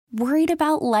Worried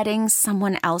about letting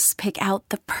someone else pick out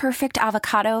the perfect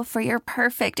avocado for your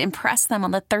perfect impress them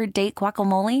on the third date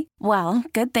guacamole? Well,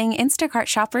 good thing Instacart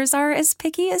shoppers are as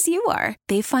picky as you are.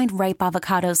 They find ripe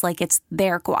avocados like it's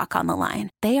their guac on the line.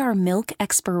 They are milk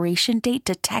expiration date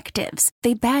detectives.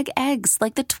 They bag eggs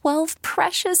like the 12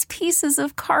 precious pieces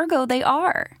of cargo they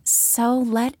are. So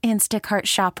let Instacart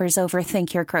shoppers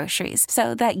overthink your groceries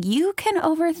so that you can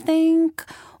overthink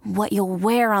what you'll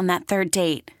wear on that third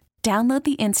date. Download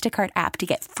the Instacart app to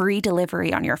get free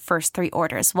delivery on your first 3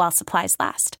 orders while supplies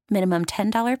last. Minimum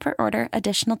 $10 per order.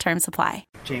 Additional terms apply.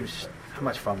 James, how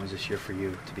much fun was this year for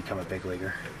you to become a big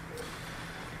leaguer?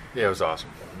 Yeah, it was awesome.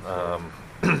 I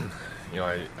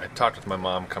talked with my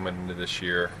mom coming into this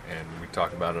year, and we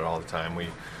talked about it all the time. We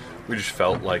just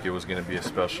felt like it was going to be a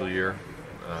special year.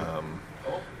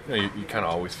 You kind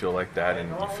of always feel like that, and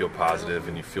you feel positive,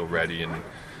 and you feel ready and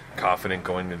confident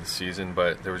going into the season.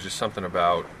 But there was just something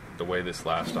about the way this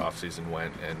last offseason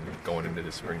went and going into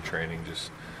the spring training,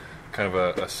 just kind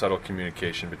of a subtle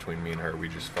communication between me and her. We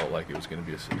just felt like it was going to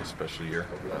be a special year,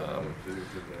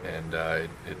 and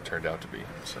it turned out to be.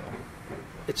 So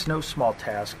it's no small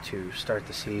task to start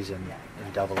the season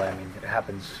in Double-A. I mean, it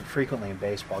happens frequently in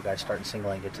baseball. Guys start in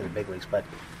Single-A and get to the big leagues, but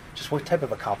just what type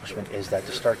of accomplishment is that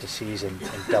to start the season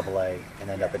in Double-A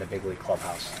and end up in a big league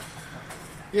clubhouse?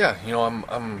 Yeah,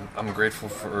 I'm grateful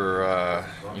for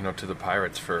to the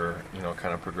Pirates for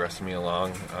kind of progressing me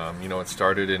along. It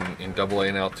started in Double-A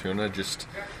in Altoona. Just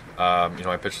I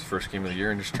pitched the first game of the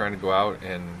year and just trying to go out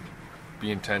and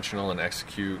be intentional and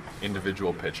execute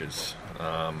individual pitches.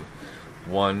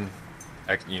 You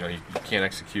can't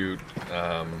execute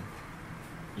the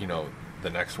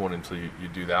next one until you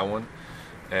do that one,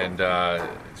 and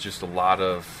it's just a lot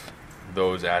of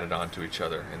those added on to each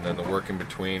other, and then the work in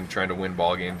between, trying to win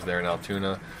ball games there in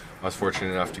Altoona. I was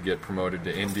fortunate enough to get promoted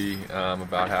to Indy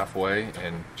about halfway,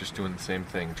 and just doing the same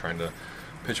thing, trying to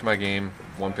pitch my game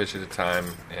one pitch at a time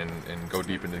and go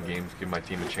deep into the games, give my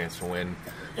team a chance to win.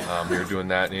 We were doing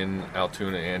that in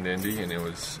Altoona and Indy, and it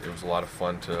was a lot of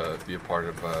fun to be a part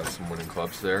of some winning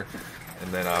clubs there.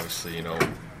 And then obviously,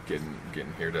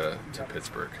 getting here to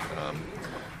Pittsburgh.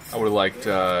 I would have liked,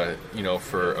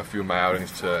 for a few of my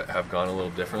outings to have gone a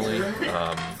little differently.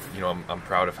 I'm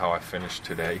proud of how I finished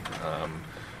today.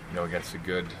 Against a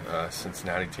good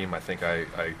Cincinnati team. I think I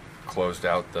closed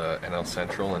out the NL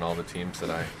Central and all the teams that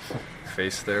I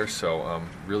faced there. So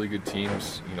really good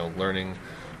teams.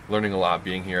 Learning a lot,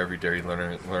 being here every day,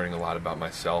 learning a lot about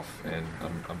myself, and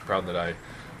I'm proud that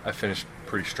I finished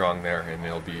pretty strong there, and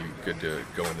it'll be good to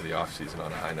go into the off season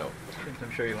on a high note.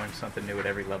 I'm sure you learn something new at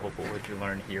every level, but what did you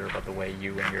learn here about the way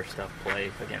you and your stuff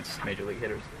play against major league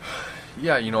hitters?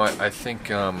 Yeah, I think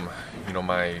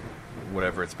my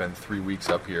whatever it's been 3 weeks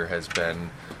up here has been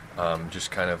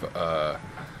just kind of a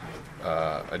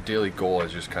daily goal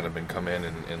has just kind of been come in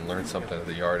and learn something at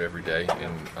the yard every day,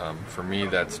 and for me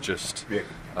that's just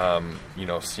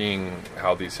seeing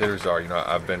how these hitters are.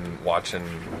 I've been watching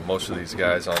most of these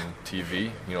guys on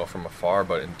TV from afar,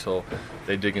 but until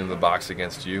they dig into the box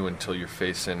against you, until you're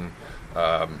facing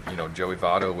Joey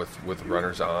Votto with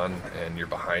runners on and you're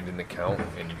behind in the count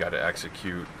and you got to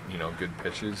execute good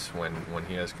pitches when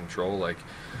he has control,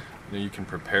 you can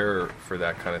prepare for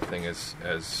that kind of thing as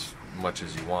much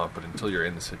as you want, but until you're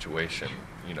in the situation,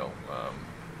 you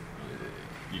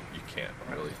can't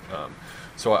really.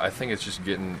 So I think it's just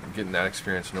getting that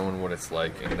experience, knowing what it's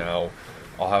like, and now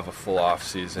I'll have a full off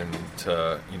season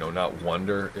to not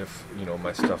wonder if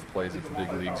my stuff plays at the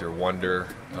big leagues, or wonder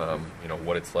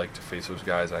what it's like to face those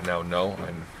guys. I now know,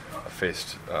 and I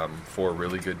faced 4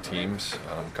 really good teams,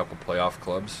 a couple playoff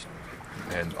clubs,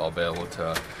 and I'll be able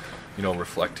to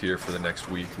reflect here for the next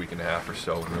week and a half or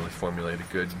so, and really formulate a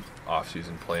good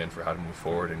off-season plan for how to move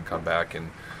forward and come back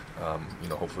and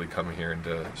hopefully come here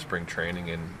into spring training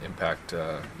and impact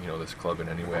this club in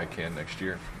any way I can next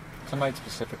year. Tonight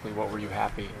specifically, what were you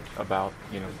happy about?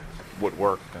 What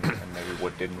worked and maybe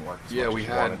what didn't work? Yeah, we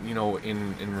had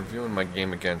in reviewing my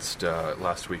game against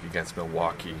last week against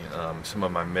Milwaukee, some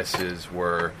of my misses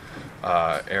were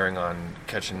erring on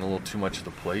catching a little too much of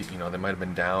the plate. They might have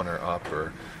been down or up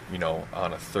or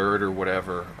on a third or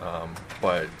whatever.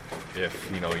 But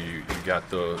if you got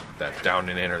that down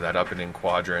and in or that up and in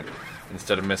quadrant,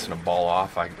 instead of missing a ball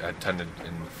off, I tended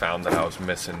and found that I was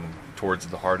missing towards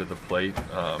the heart of the plate.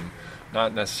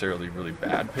 Not necessarily really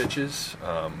bad pitches,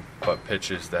 but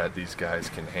pitches that these guys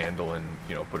can handle and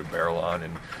put a barrel on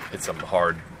and hit something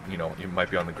hard. It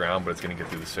might be on the ground, but it's going to get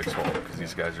through the 6-hole because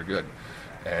these guys are good.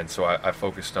 And so I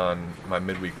focused on my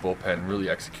midweek bullpen, really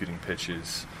executing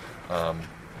pitches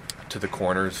to the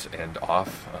corners and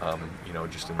off.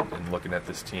 Just in looking at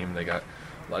this team, they got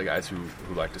a lot of guys who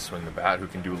like to swing the bat, who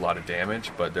can do a lot of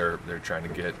damage, but they're trying to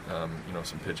get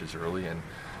some pitches early. And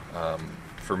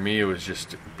for me, it was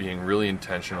just being really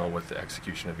intentional with the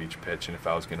execution of each pitch. And if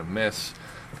I was going to miss,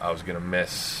 I was going to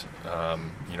miss,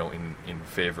 in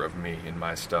favor of me in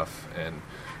my stuff. And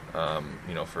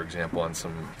for example, on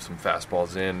some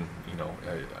fastballs in,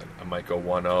 I might go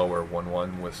 1-0 or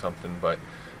 1-1 with something, but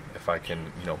if I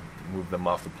can, move them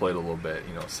off the plate a little bit,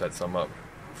 set some up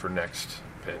for next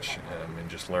pitch, and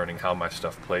just learning how my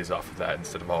stuff plays off of that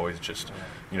instead of always just,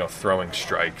 throwing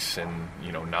strikes and,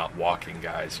 not walking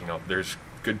guys. There's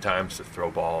good times to throw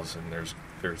balls, and there's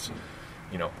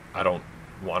I don't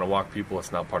want to walk people.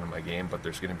 It's not part of my game, but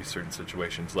there's going to be certain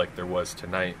situations like there was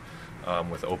tonight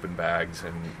with open bags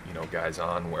and guys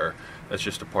on, where that's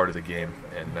just a part of the game,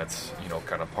 and that's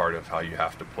kind of part of how you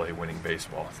have to play winning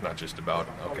baseball. It's not just about,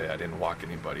 okay, I didn't walk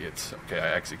anybody. It's, okay,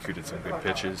 I executed some good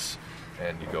pitches,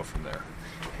 and you go from there.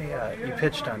 Hey, you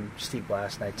pitched on Steep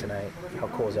last night tonight. How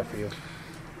cool is that for you?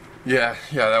 Yeah,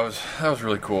 that was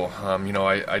really cool.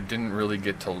 I didn't really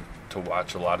get to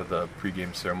watch a lot of the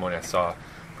pregame ceremony. I saw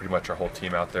pretty much our whole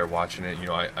team out there watching it.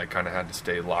 I kind of had to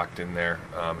stay locked in there,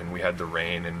 and we had the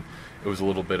rain, and it was a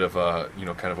little bit of a,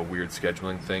 kind of a weird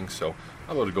scheduling thing. So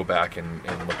I'll be able to go back and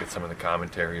look at some of the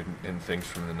commentary and things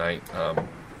from the night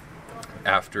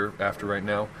after right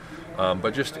now.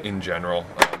 But just in general,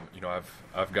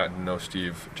 I've gotten to know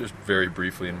Steve just very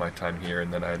briefly in my time here,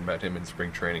 and then I had met him in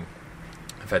spring training.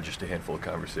 I've had just a handful of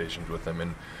conversations with him,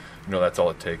 and that's all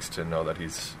it takes to know that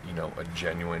he's a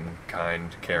genuine,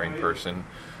 kind, caring person.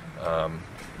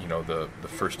 The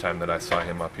first time that I saw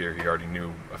him up here, he already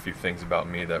knew a few things about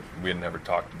me that we had never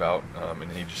talked about,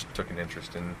 and he just took an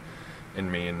interest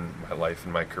in me and my life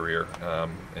and my career.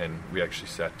 And we actually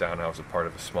sat down. I was a part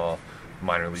of a small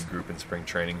minor league group in spring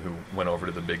training who went over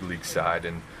to the big league side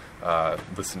and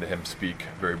listened to him speak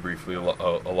very briefly,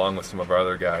 along with some of our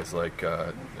other guys like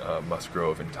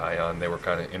Musgrove and Tyon. They were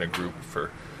kind of in a group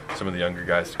for some of the younger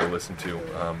guys to go listen to,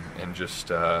 and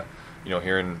just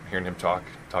hearing him talk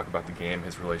about the game,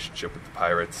 his relationship with the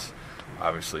Pirates.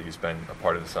 Obviously, he's been a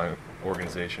part of this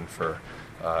organization for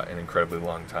an incredibly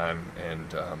long time,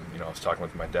 and I was talking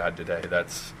with my dad today.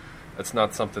 That's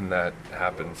not something that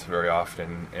happens very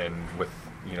often, and with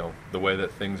the way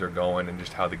that things are going and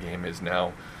just how the game is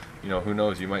now, who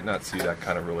knows, you might not see that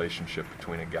kind of relationship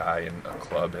between a guy and a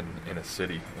club and in a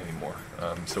city anymore.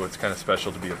 So it's kind of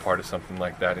special to be a part of something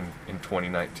like that in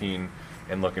 2019,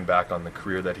 and looking back on the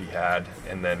career that he had,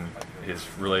 and then his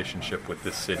relationship with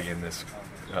this city and this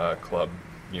club,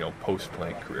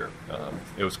 post-playing career.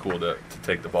 It was cool to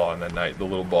take the ball on that night, the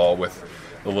little ball with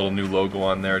the little new logo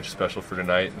on there, just special for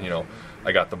tonight.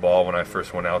 I got the ball when I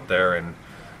first went out there, and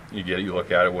you get it, you look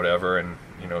at it, whatever, and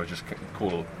it was just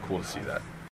cool to see that.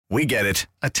 We get it.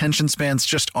 Attention spans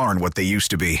just aren't what they used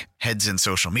to be. Heads in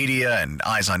social media and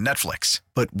eyes on Netflix.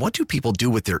 But what do people do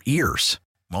with their ears?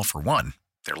 Well, for one,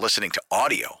 they're listening to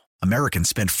audio. Americans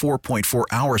spend 4.4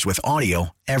 hours with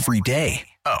audio every day.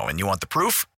 Oh, and you want the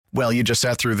proof? Well, you just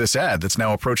sat through this ad that's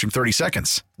now approaching 30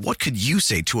 seconds. What could you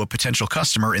say to a potential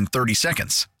customer in 30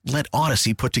 seconds? Let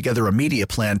Odyssey put together a media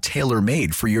plan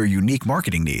tailor-made for your unique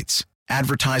marketing needs.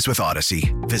 Advertise with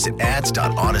Odyssey. Visit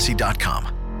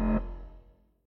ads.odyssey.com.